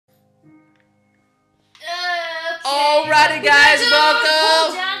Howdy guys,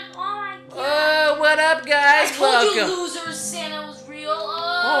 welcome! Oh my god! What up guys? I told Welcome! you losers Santa was real!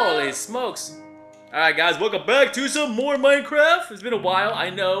 Holy smokes! Alright guys, welcome back to some more Minecraft. It's been a while,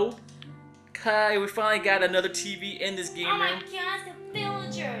 I know. Kai, we finally got another TV in this game Oh my room. god, the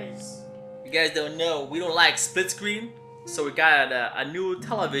villagers! You guys don't know, we don't like split screen. So we got a new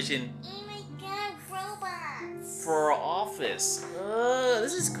television Oh my god, robots! for our office.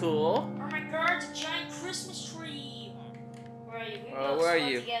 This is cool. Oh my god, it's a giant Christmas tree! Where are you? Where are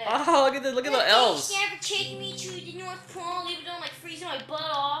you? Oh, look at the elves. Thanks for taking me to the North Pole, even though I'm like freezing my butt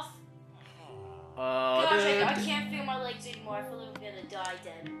off. Gosh, I can't feel my legs anymore. I feel like I'm gonna die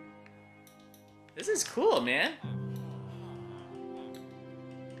dead. This is cool, man.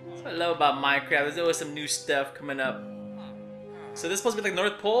 That's what I love about Minecraft. There's always some new stuff coming up. So this is supposed to be like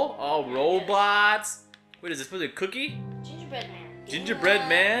North Pole? Oh, robots. Wait, is this supposed to be a cookie? Gingerbread man. Gingerbread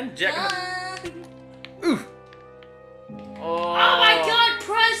man? Jack Ooh. Oh. Oh my god,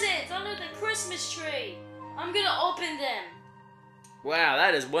 presents under the Christmas tree. I'm gonna open them. Wow,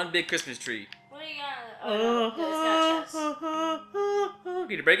 that is one big Christmas tree. What are you gonna... Oh, no, it's got a chest.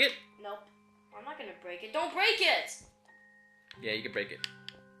 Can you break it? Nope. I'm not gonna break it. Don't break it! Yeah, you can break it.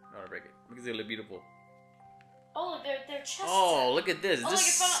 I want to break it because it look beautiful. Oh, they're chests. Oh, look at this. Oh,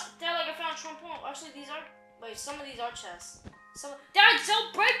 This... I found a trombone. Actually, these are... Wait, some of these are chests. Dad,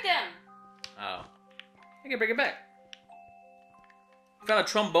 don't break them! Oh. I can break it back. Found a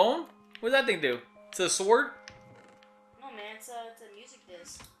trombone? What does that thing do? It's a sword? No, man, it's a music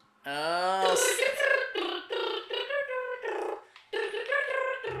disc. Oh.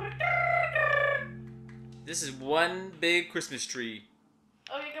 This is one big Christmas tree.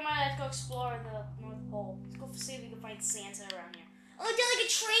 Okay, come on, let's go explore the North Pole. Let's go see if we can find Santa around here. Oh, they're like a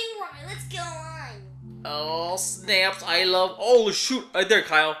train ride. Let's go on. Oh, snaps. I love... Oh, shoot. Right there,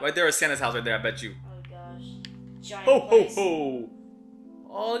 Kyle. Right there is Santa's house right there, I bet you. Oh, gosh. Giant Ho, ho, place. ho.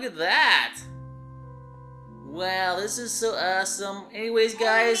 Oh, look at that. Wow, this is so awesome. Anyways,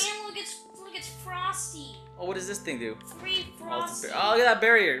 guys. Oh, man, look, it's Frosty. Oh, what does this thing do? Free Frosty. Oh, look at that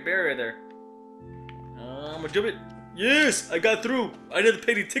barrier there. I'm gonna jump it. Yes, I got through. I didn't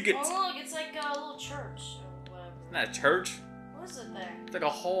pay any tickets. Oh, look, it's like a little church or whatever. It's not a church. What is it there? It's like a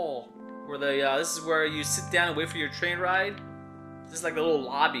hall where this is where you sit down and wait for your train ride. This is like a little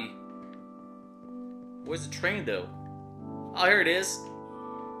lobby. Where's the train though? Oh, here it is.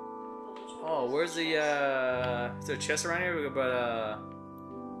 Oh, where's the is there a chest around here? But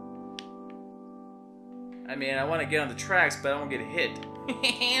I mean, I want to get on the tracks, but I don't get hit.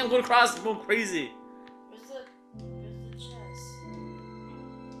 I'm going across. I'm going crazy. Where's the chest?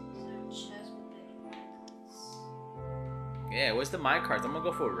 Is there a chest with any minecarts? Yeah, where's the minecarts? I'm gonna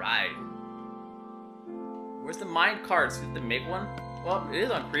go for a ride. Where's the minecarts? We have to make one? Well, it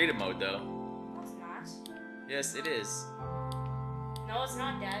is on creative mode though. No, it's not. Yes, it is. No, it's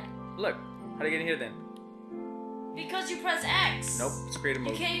not, Dad. Look, how do you get in here then? Because you press X. Nope, it's creative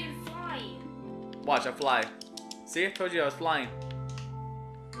mode. You can't even fly. Watch, I fly. See, I told you I was flying.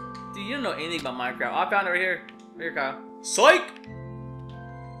 Dude, you don't know anything about Minecraft. Oh, I found it right here. Right here, Kyle. Psych!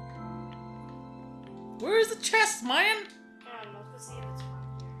 Where is the chest, man? I don't know. Let's see if it's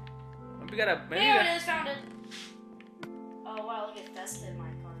around here. We gotta. Maybe There it is. Found it. Oh wow! Look at Festive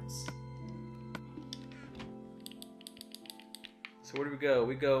minecarts. So where do we go?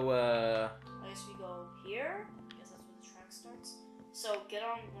 We go. I guess we go here. I guess that's where the track starts. So get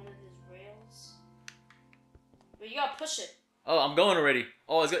on one of these rails. But you gotta push it. Oh, I'm going already.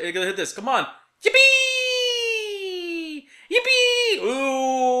 Oh, it's gonna hit this. Come on. Yippee! Yippee!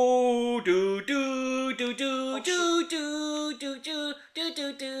 Ooh! Do do do do do do do do do do do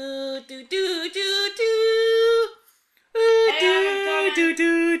do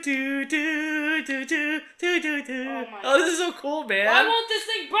do do do. Oh, this is so cool, man. Why won't this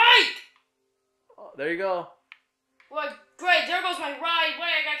thing break? Oh, there you go. Well, great. There goes my ride. Wait,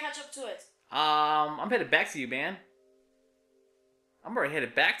 I gotta catch up to it. I'm headed back to you, man. I'm already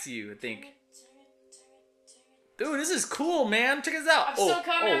headed back to you, I think. Dude, this is cool, man. Check this out. I'm still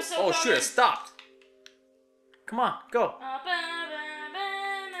coming. I'm still coming. Oh, shit, it stopped. Come on, go.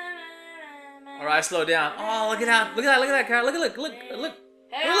 Alright, slow down. Oh, look at that. Look at that, Kyle. Look. Hey, look.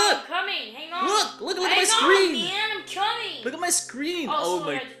 I'm coming. Hang on. Look at my Hang screen. on, man. I'm coming. Look at my screen. Oh, Oh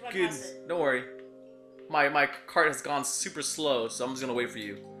sorry, my I just went goodness. past it. Don't worry. My cart has gone super slow, so I'm just gonna wait for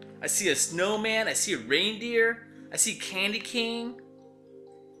you. I see a snowman. I see a reindeer. I see Candy King.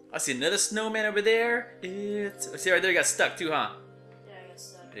 I see another snowman over there. See right there, you got stuck too, huh? Yeah, I got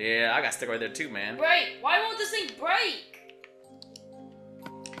stuck. Yeah, I got stuck right there too, man. Break. Why won't this thing break?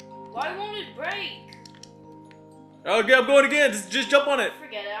 Why won't it break? Okay, I'm going again. Just jump on it.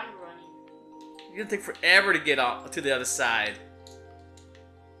 Forget it. I'm running. It's gonna take forever to get off to the other side.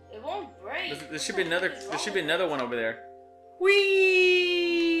 It won't break. There should be another. There should be another one over there.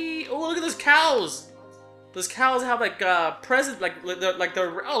 Whee! Oh, look at those cows. Those cows have like presents, like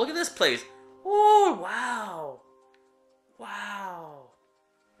they're. Oh, look at this place. Oh, wow. Wow.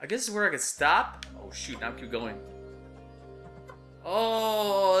 I guess this is where I could stop. Oh shoot! Now keep going.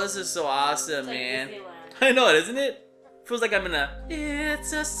 Oh, this is so awesome, man. I know it, isn't it? Feels like I'm in a.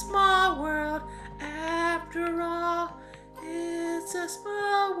 It's a small world after all. It's a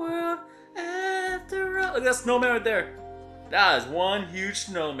small world after all. Look at that snowman right there. That is one huge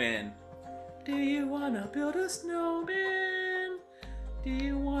snowman. Do you wanna build a snowman? Do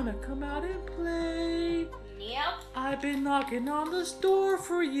you wanna come out and play? Yep. I've been knocking on this door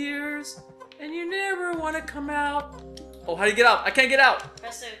for years, and you never wanna come out. Oh, how do you get out? I can't get out.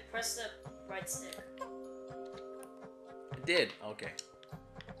 Press the right stick. I did. Okay.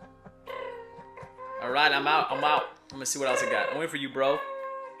 All right, I'm out. I'm out. I'm gonna see what else I got. I'm waiting for you, bro.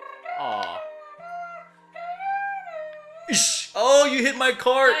 Aw. Ish. Oh, you hit my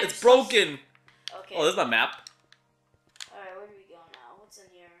cart. It's broken. Okay. Oh, this is my map. Alright, where do we go now? What's in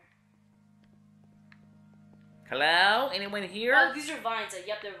here? Hello? Anyone here? Oh, these are vines.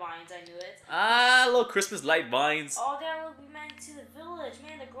 Yep, they're vines. I knew it. Ah, little Christmas light vines. Oh, Dad, look, we made it to the village.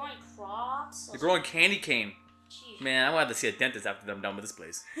 Man, they're growing crops. They're growing candy cane. Jeez. Man, I'm gonna have to see a dentist after I'm done with this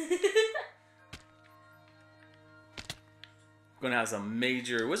place. Gonna have some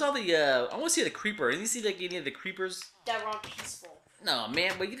major. Where's all the? I want to see the creeper. Did you see like any of the creepers? That were peaceful. No,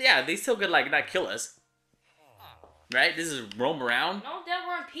 man, but yeah, they still could like not kill us, right? This is roam around. No, that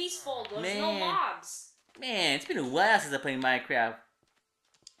weren't peaceful. There's no mobs. Man, it's been a while since I played Minecraft.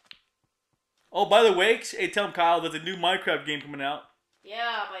 Oh, by the way, hey, tell him, Kyle, there's a new Minecraft game coming out.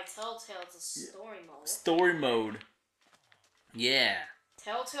 Yeah, by Telltale. It's a story mode. Story mode. Yeah.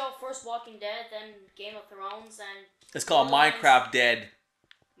 Telltale, first Walking Dead, then Game of Thrones, and... It's called Minecraft Dead.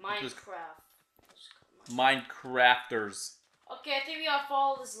 Minecrafters. Okay, I think we gotta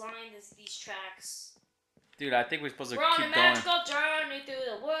follow this line, these tracks. Dude, I think we're supposed to keep going. We're on a magical journey through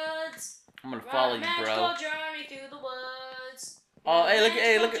the woods. I'm gonna follow you, bro. Magical journey through the woods. Oh,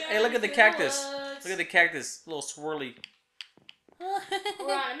 hey, look at the cactus. Look at the cactus, a little swirly. We're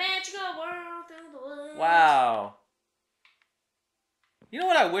on a magical world through the woods. Wow. You know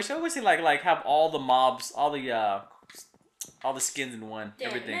what I wish? I wish they like have all the mobs, all the skins in one,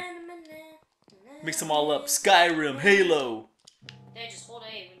 everything. Mix them all up. Skyrim, Halo. They just hold A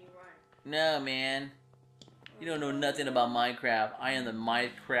when you run. No, man. You don't know nothing about Minecraft. I am the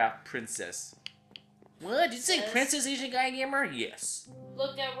Minecraft princess. What? Did you say Princess Asian Guy Gamer? Yes.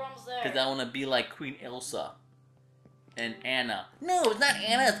 Look, that room's there. Because I want to be like Queen Elsa. And Anna. No, it's not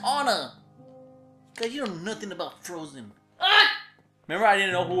Anna, it's Anna. Because you know nothing about Frozen. Ah! Remember I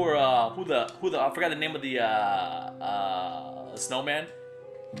didn't know who the I forgot the name of the snowman?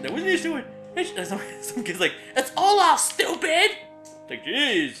 Like, what are you doing? Some kid's like, it's Olaf, stupid! Like,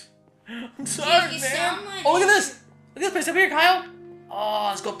 jeez. I'm sorry, man. Oh, look at this! Look at this place up here, Kyle! Oh,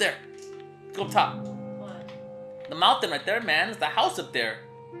 let's go up there. Let's go up top. What? The mountain right there, man. It's the house up there.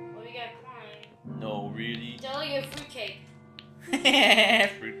 What we got climb? No, really. Tell you a fruitcake.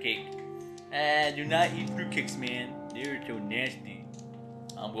 Fruitcake. Do not eat fruitcakes, man. They're so nasty.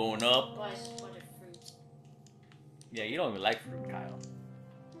 I'm going up. Why is this a bunch of fruit? Yeah, you don't even like fruit, Kyle.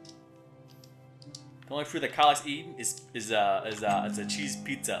 The only fruit that Kyle likes eating is a cheese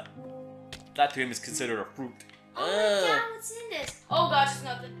pizza. That to him is considered a fruit. Oh my god, what's in this? Oh gosh, it's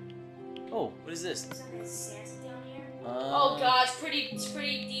nothing. Oh, what is this? Is there Santa down here? Oh gosh, it's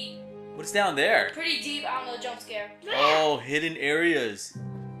pretty deep. What's down there? Pretty deep. I don't know, jump scare. Oh, hidden areas.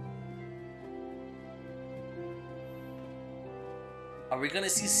 Are we gonna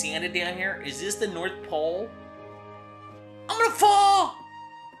see Santa down here? Is this the North Pole? I'm gonna fall!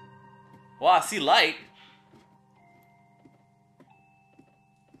 Wow, I see light.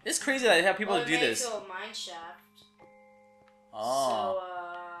 It's crazy that they have people to do this. To a mine shaft. Oh.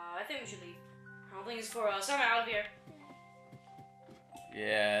 So, I think we should leave. I don't think it's for us. I'm out of here.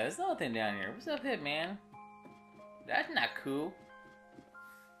 Yeah, there's nothing down here. What's up here, man? That's not cool.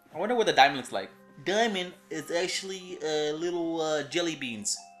 I wonder what the diamond looks like. Diamond is actually little jelly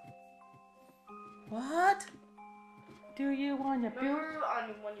beans. What? Do you want to build? Remember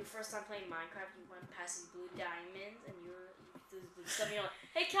when you first time playing Minecraft, you went past these blue diamonds and you were stuff and you're like,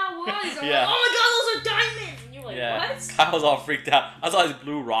 hey Kyle, what are these? I'm yeah. like, oh my god, those are diamonds! And you're like, what? Kyle was all freaked out. I saw these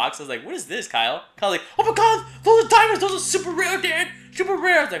blue rocks. I was like, what is this, Kyle? Kyle's like, oh my god, those are diamonds! Those are super rare, Dad! Super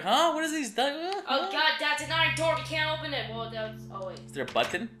rare! I was like, huh? What is these diamonds? Oh god, that's a night door, we can't open it. Well, that's, oh wait. Is there a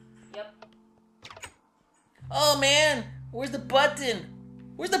button? Yep. Oh man, where's the button?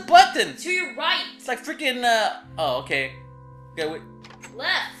 Where's the button? To your right. It's like freaking, oh, okay. Okay, wait.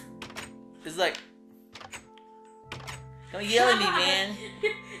 Left. It's like... Don't yell at me, man.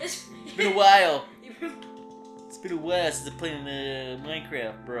 It's been a while. It's been a while since I played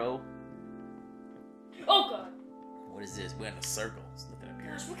Minecraft, bro. Oh, God. What is this? We're in a circle. There's nothing up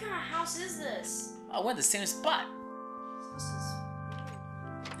here. Gosh, what kind of house is this? I went to the same spot. This is...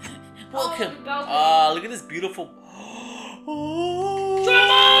 Welcome. Oh, look at this beautiful...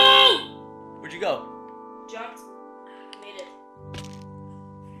 Where'd you go? Jumped. Made it.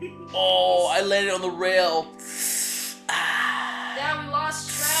 Oh, I landed on the rail. Dad, we lost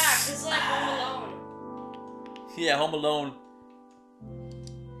track. This is like Home Alone. Yeah, Home Alone.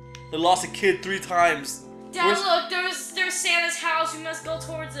 They lost a kid 3 times. Dad, look, there's Santa's house. We must go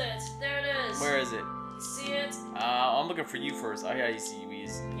towards it. There it is. Where is it? You see it? I'm looking for you first. Oh, yeah, you see you.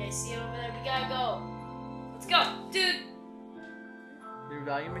 Yeah, you see it over there? We gotta go. Let's go, dude. Your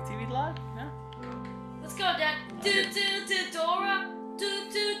volume of TV live? No? Let's go, Dad. Dora.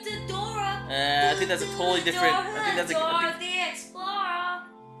 Dora. I think that's a totally different. I think that's Dora the Explorer.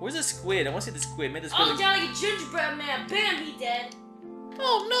 Where's the squid? I want to see the squid. Make the squid. Oh, Dad, like a gingerbread man. Bam, he's dead.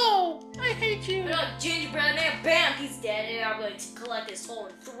 Oh no! I hate you. Like gingerbread man. Bam, he's dead. And I'm going to collect his soul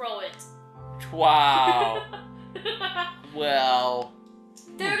and throw it. Wow. Well.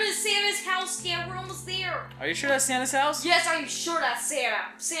 There it is, Santa's house. Yeah, we're almost there. Are you sure that's Santa's house? Yes, I'm sure that's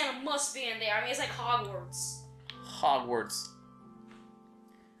Santa. Santa must be in there. I mean, it's like Hogwarts. Hogwarts.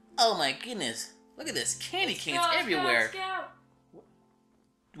 Oh my goodness. Look at this. Candy canes everywhere. Let's go.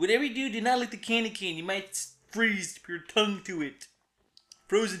 Whatever you do not lick the candy cane. You might freeze your tongue to it.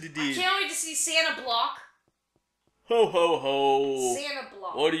 Frozen to death. I can't wait to see Santa block. Ho ho ho. Santa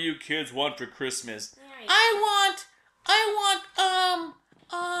block. What do you kids want for Christmas? Yeah, I want,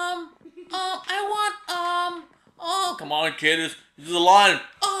 oh, come on, kid, this is the line.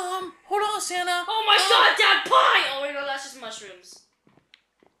 Hold on, Santa. Oh my God, Dad, pie! Oh wait, no, that's just mushrooms.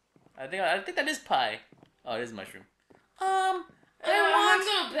 I think that is pie. Oh, it is mushroom. I'm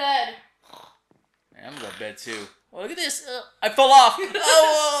going to bed. I'm going to bed too. Oh, look at this. I fell off.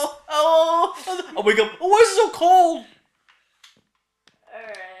 Oh, I'll wake up. Oh, why is it so cold?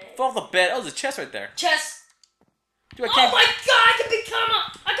 Alright. I fell off the bed. Oh, there's a chest right there. Chest. Dude, Oh my God, I can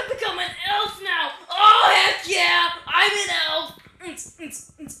become an elf now. Oh, heck yeah. I'm an elf. Dad,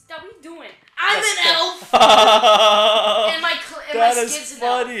 what are you doing? I'm an elf. And my that skin's is an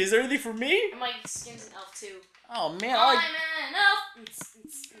funny. elf. Is there anything for me? And my skin's an elf too. Oh, man. I'm an elf.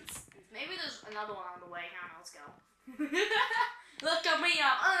 Maybe there's another one on the way. I don't know. Let's go. Look at me,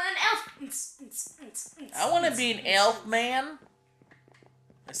 I'm an elf. I want to be an elf, man.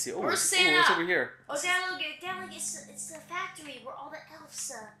 Let's see. Oh, Where's Santa? What's over here? Oh, Dad, look, it's the factory where all the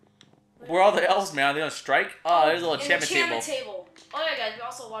elves Where all the elves, man? Are they on strike? Oh, there's a little enchantment table. Oh yeah, guys, we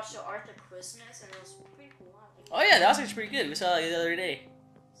also watched the Arthur Christmas, and it was pretty cool. Oh yeah, that was actually pretty good. We saw it the other day.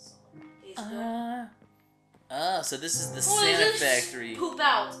 So this is the Santa factory. Poop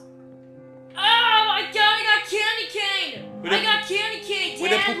out. Oh my God, I got candy cane. I got candy cane.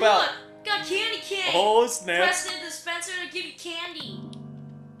 Where'd it poop out? Got candy cane. Oh snap! Press the dispenser to give you candy.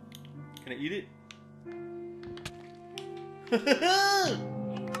 Can I eat it? Hang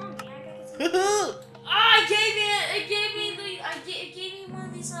on, man. It gave me one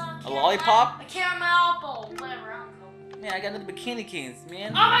of these. A lollipop? A caramel apple, whatever. I don't know. Man, I got nothing but candy canes,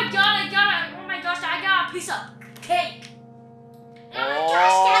 man. Oh my God, I got it. Oh my gosh, I got a piece of cake. Oh my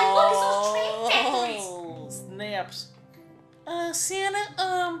gosh, Dad, look at those train factories. Oh, snaps.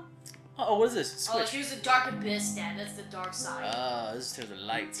 Santa, oh, what is this? Switch. Oh, here's the dark abyss, Dad. That's the dark side. This is to the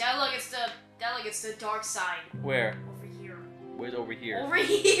lights. Dad, look, it's the dark side. Where? Over here. Where's over here? Over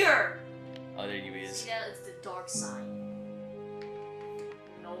here. Oh, there you is. See, Dad, it's the dark side.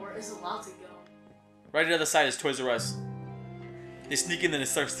 Nowhere is allowed to go. Right on the other side is Toys R Us. They sneak in and they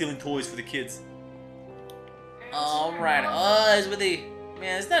start stealing toys for the kids. Alright. It's where they...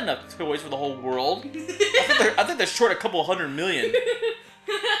 Man, it's not enough toys for the whole world. I think they're short a couple 100 million.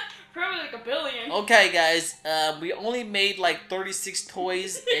 Probably like 1 billion. Okay, guys. We only made like 36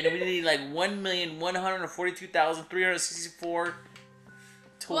 toys, and we need like 1,142,364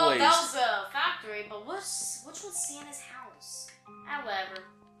 toys. Well, that was a factory, but which was Santa's house? Whatever.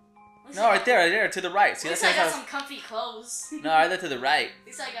 No, right there, to the right. See, at least that's I got how... some comfy clothes. No, right there to the right. At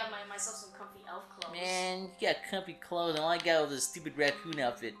least I got myself some comfy elf clothes. Man, you got comfy clothes, and all I got was a stupid raccoon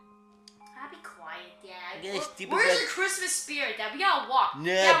outfit. I'll be quiet, Dad. Stupid Where's the Christmas spirit, Dad? We gotta walk. Nah,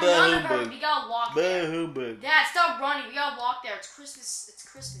 Dad, we're not in a hurry. We gotta walk there. Humbug. Dad, stop running. We gotta walk there. It's Christmas. It's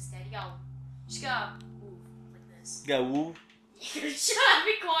Christmas, Dad. You just gotta move like this. You got woo? Shut up.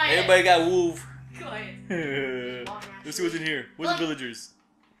 Be quiet. Everybody got woo. Quiet. Let's see what's in here. What's the villagers?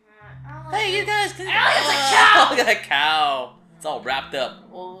 Hey, you guys! It's a cow! Look at that cow. It's all wrapped up.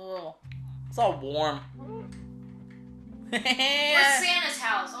 Oh, it's all warm. Where's Santa's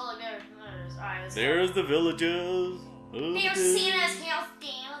house? Oh, look, there it is. Alright, let's There's the villagers. There's Santa's house,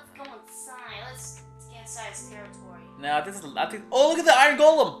 Dan. Let's go inside. Let's get inside his territory. No, I think. Oh, look at the iron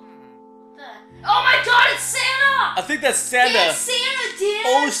golem. Oh my God, it's Santa! I think that's Santa. That's Santa, Dan.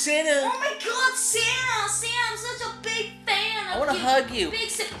 Oh, Santa. Oh my God, Santa! Santa, I'm such a big fan of I want to hug you. Big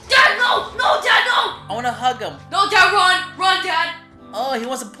Dad, no! No, Dad, no! I want to hug him. No, Dad, run! Run, Dad! Oh, he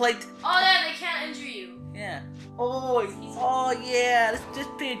wants a plate. Oh, Dad, they can't injure you. Yeah. Oh yeah. Let's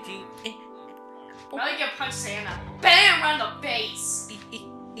just pinch you. Now you can punch Santa. Bam! Around the face.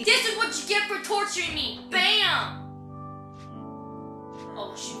 This is what you get for torturing me. Bam!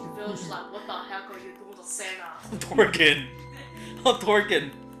 Oh shoot, the villager's like, what the heck are you doing to Santa? I'm Torkin. I'm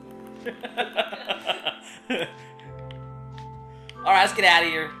Torkin. Alright, let's get out of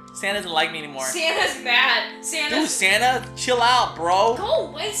here. Santa doesn't like me anymore. Santa's mad. Dude, Santa, chill out, bro. Go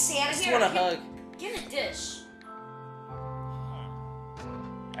away, Santa. I just want a hug. Get a dish.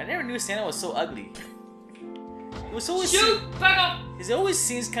 I never knew Santa was so ugly. It was always Shoot! Back up! He always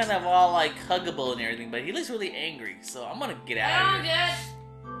seems kind of all like huggable and everything, but he looks really angry. So I'm gonna get out of here. Dad.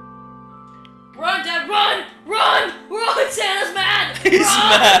 Run, Dad, run! Run! Run! Santa's mad! He's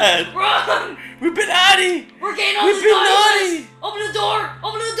mad! Run! We've been naughty! We're getting all We've this been naughty! naughty! Open the door!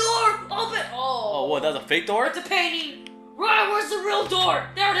 Open the door! Open! Oh, what? That's a fake door? It's a painting! Run! Where's the real door?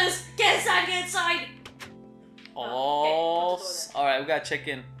 There it is! Get inside! Get inside! Oh, okay, alright, we gotta check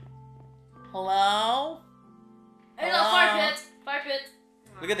in. Hello? Hey, no, fire pit! Fire pit!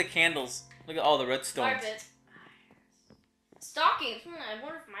 Look at the candles. Look at all the redstones. Fire pit. Stockings. I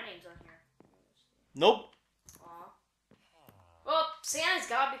wonder if my name's on here. Nope. Aw. Well, Santa's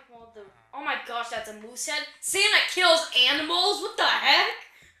gotta be called the... Oh my gosh, that's a moose head. Santa kills animals? What the heck?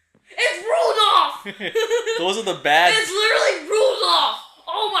 It's Rudolph! Those are the bad... It's literally Rudolph!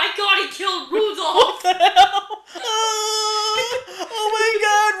 Oh my God, he killed Rudolph! What the hell? Oh my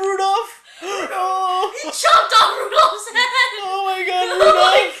God, Rudolph! Oh. He chopped off Rudolph's head! Oh my God,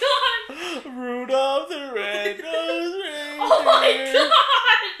 Rudolph! Oh my God! Rudolph the red-nosed reindeer. Oh my God!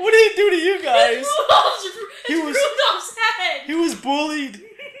 What did he do to you guys? Rudolph's head! He was bullied.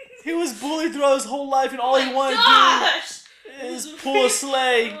 He was bullied throughout his whole life, and all he wanted to do is pull a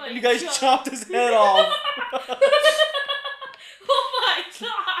sleigh, and you guys chopped his head off. Oh my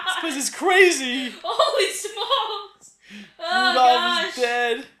God! This place is crazy. Holy smokes! Oh Rudolph gosh! is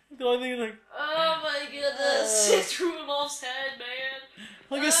dead. The only thing is like, oh my goodness! It's Rudolph's head, man.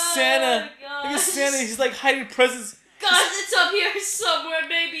 look at Santa. Gosh. Look at Santa. He's like hiding presents. Guys, it's up here somewhere.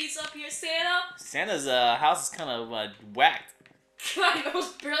 Maybe it's up here, Santa. Santa's house is kind of whacked. God, there was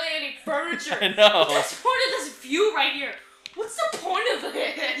barely any furniture. I know. What's the point of this view right here? What's the point of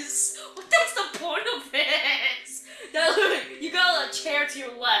this? What is the point of this? Now look, you got a chair to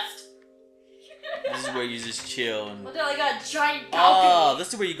your left. This is where you just chill and. But then I got a giant balcony. Oh, this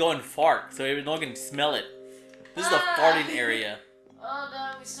is where you go and fart, so no one can smell it. This is the farting area. Oh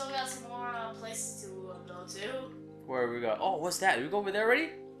no, we still got some more places to go to. Where we go? Oh, what's that? Did we go over there already?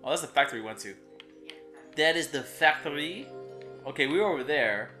 Oh, that's the factory we went to. That is the factory. Okay, we were over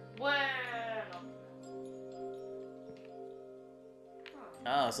there. Where?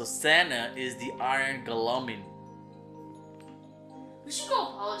 Oh, so Santa is the Iron Golem. We should go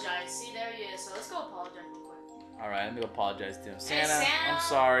apologize. See, there he is. So let's go apologize real quick. Alright, let me go apologize to him. Santa, Santa. I'm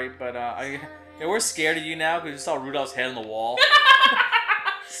sorry, but yeah, we're scared of you now because we saw Rudolph's head on the wall.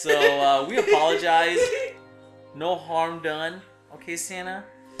 So we apologize. No harm done. Okay, Santa?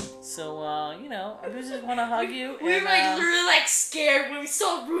 So, you know, I just want to hug you. We were like literally like scared when we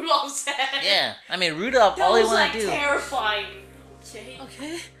saw Rudolph's head. Yeah, I mean, Rudolph, that all he was wanted like to do. terrifying. Okay.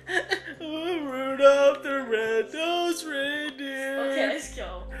 Okay. Oh, Rudolph the red-nosed reindeer. Okay, let's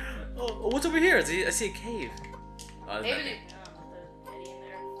go. Oh, what's over here? I see a cave. Oh, Maybe nothing. the Eddie in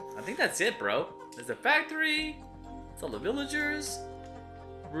there. I think that's it, bro. There's the factory. It's all the villagers.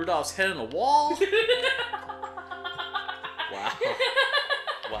 Rudolph's head on the wall. Wow.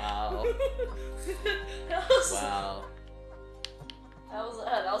 Wow. Wow.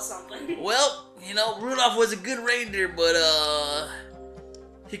 That was something. Well, you know, Rudolph was a good reindeer, but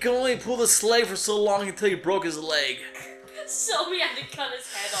he could only pull the sleigh for so long until he broke his leg. So we had to cut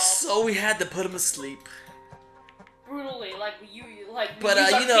his head off. So we had to put him asleep. Brutally, like we use But,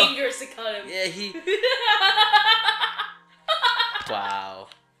 our you know, fingers to cut him. Yeah, he. Wow.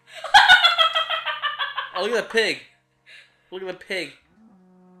 Oh, look at the pig. Look at the pig.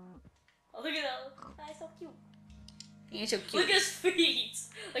 Oh, look at that. That's so cute. He's so cute. Look at his feet.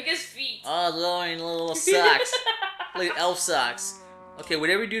 Look at his feet. Oh, little socks. Look at elf socks. Okay,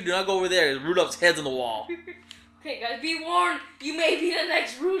 whatever you do not go over there. Rudolph's head's on the wall. Okay, guys, be warned. You may be the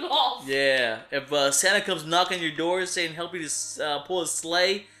next Rudolph. Yeah. If Santa comes knocking on your door saying help you to pull a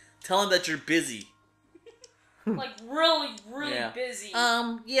sleigh, tell him that you're busy. Like really busy.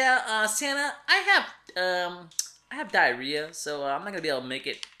 Yeah. Santa, I have diarrhea, so I'm not gonna be able to make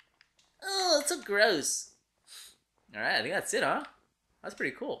it. Oh, it's so gross. All right, I think that's it, huh? That's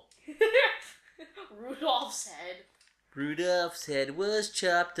pretty cool. Rudolph's head. Rudolph's head was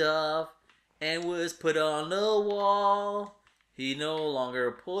chopped off and was put on the wall. He no longer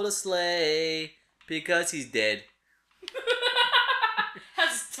pulled a sleigh because he's dead.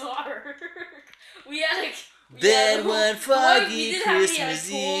 That's dark. We had a... Then one foggy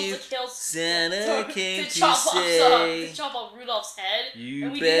Christmas Eve, Santa came to say, to chop off Rudolph's head, you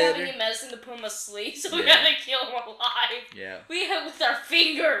and we better... didn't have any medicine to put him asleep, so we had to kill him alive. Yeah. We had with our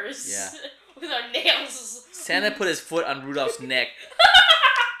fingers. Yeah. With our nails. Santa put his foot on Rudolph's neck.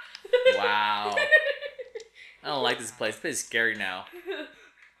 Wow. I don't like this place. This place is scary now.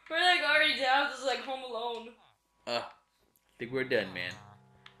 We're like already down. This is like Home Alone. I think we're done, man.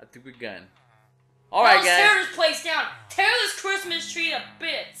 I think we're done. Alright, guys. Tear this place down. Tear this Christmas tree to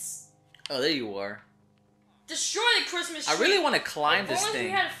bits. Oh, there you are. Destroy the Christmas tree. I really want to climb this thing. If only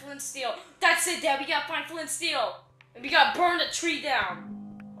we had a flint steel. That's it, Dad. We gotta find flint steel. And we gotta burn the tree down.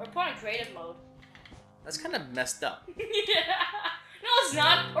 Or put on creative mode. That's kind of messed up. Yeah. No, it's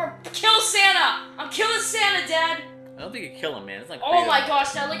not. Or kill Santa. I'm killing Santa, Dad. I don't think you kill him, man. It's like oh my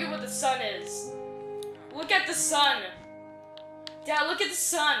gosh, Dad, look at what the sun is. Look at the sun. Dad, look at the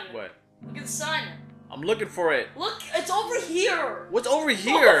sun. What? Look at the sun. I'm looking for it. Look, it's over here. What's over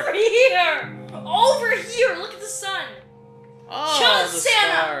here? Over here. Over here. Look at the sun. Oh, kill the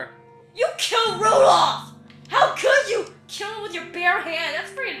Santa. Star. You killed Rudolph. How could you kill him with your bare hand?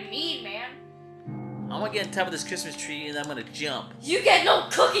 That's pretty mean, man. I'm gonna get on top of this Christmas tree and I'm gonna jump. You get no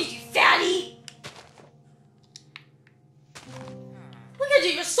cookies, you fatty. Look at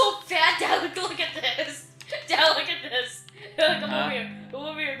you. You're so fat, Dad. Look at this. Dad, look at this. Come over here. Come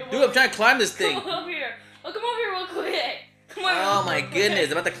over here. Come Dude, over I'm trying to climb this thing. Come over here. Oh, come over here real quick. Come over Oh my goodness,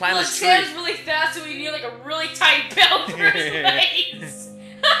 I'm about to climb this tree. Sam's really fast, so we need like a really tight belt for his legs.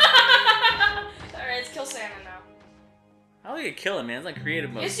 Alright, let's kill Santa now. How do you kill him, man? It's like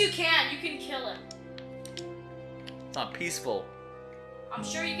creative mode. Yes, you can. You can kill him. It's not peaceful. I'm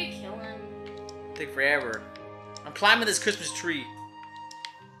sure you can kill him. It'll take forever. I'm climbing this Christmas tree.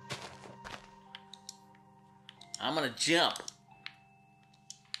 I'm gonna jump.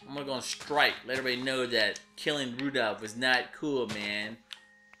 I'm gonna go on strike. Let everybody know that killing Rudolph was not cool, man.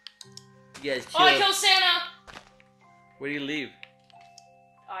 You guys killed... Oh, I killed Santa! Where do you leave?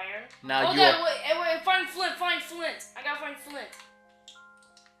 Iron. Now oh, you Dad, are... wait, find Flint, find Flint. I gotta find Flint.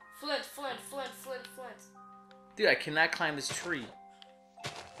 Flint. Dude, I cannot climb this tree.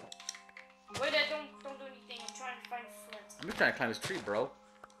 Wait, Dad, don't do anything. I'm trying to find Flint. I'm just trying to climb this tree, bro.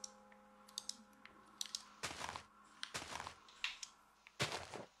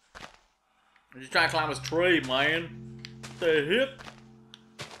 I'm just trying to climb this tree, man. The hip.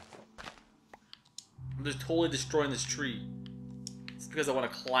 I'm just totally destroying this tree. It's because I want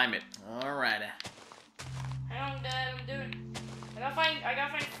to climb it. Alright. Hang on, Dad, I'm doing. I gotta find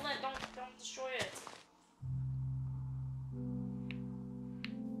Flint. Don't destroy it.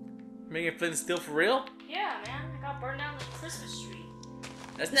 Making flint steel for real? Yeah, man. I gotta burn down the Christmas tree.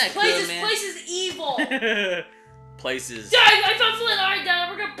 That's not good, man. This place is evil. Places. Dad, I found Flint. Alright, Dad,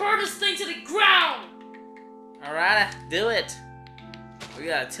 we're gonna burn this thing to the ground. Alright, do it. We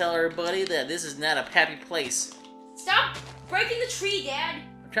gotta tell everybody that this is not a happy place. Stop breaking the tree, Dad.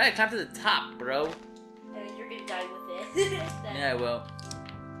 I'm trying to climb to the top, bro. And you're gonna die with it. Yeah, well.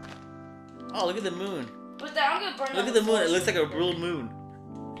 Oh, look at the moon. But Dad, I'm gonna burn. Look at the moon. It looks like a real moon.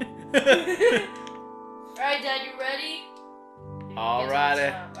 Alright, Dad, you ready? Alright,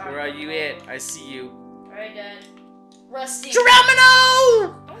 where are you at? I see you. Alright, Dad. Rusty.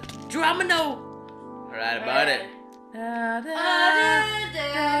 Geronimo! Geronimo! Alright, about it. Now we're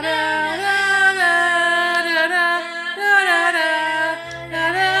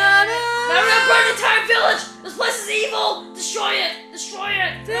gonna burn the entire village! This place is evil! Destroy it! Destroy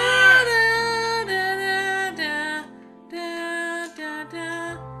it!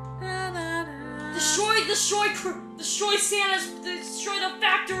 Destroy Santa's, destroy the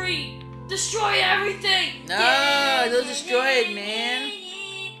factory! Destroy everything! No, don't destroy it, man.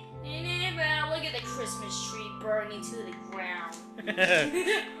 Look at the Christmas tree burning to the ground. Wait,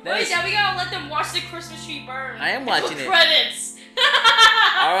 Nice. Dad, we gotta let them watch the Christmas tree burn. I am watching it. Credits!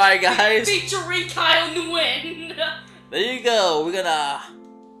 Alright, guys. Featuring Kyle Nguyen. There you go. We're gonna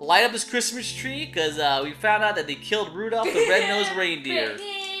light up this Christmas tree because we found out that they killed Rudolph the red-nosed reindeer.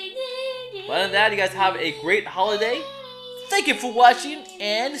 But other than that, you guys have a great holiday. Thank you for watching,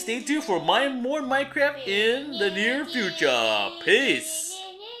 and stay tuned for more Minecraft in the near future. Peace.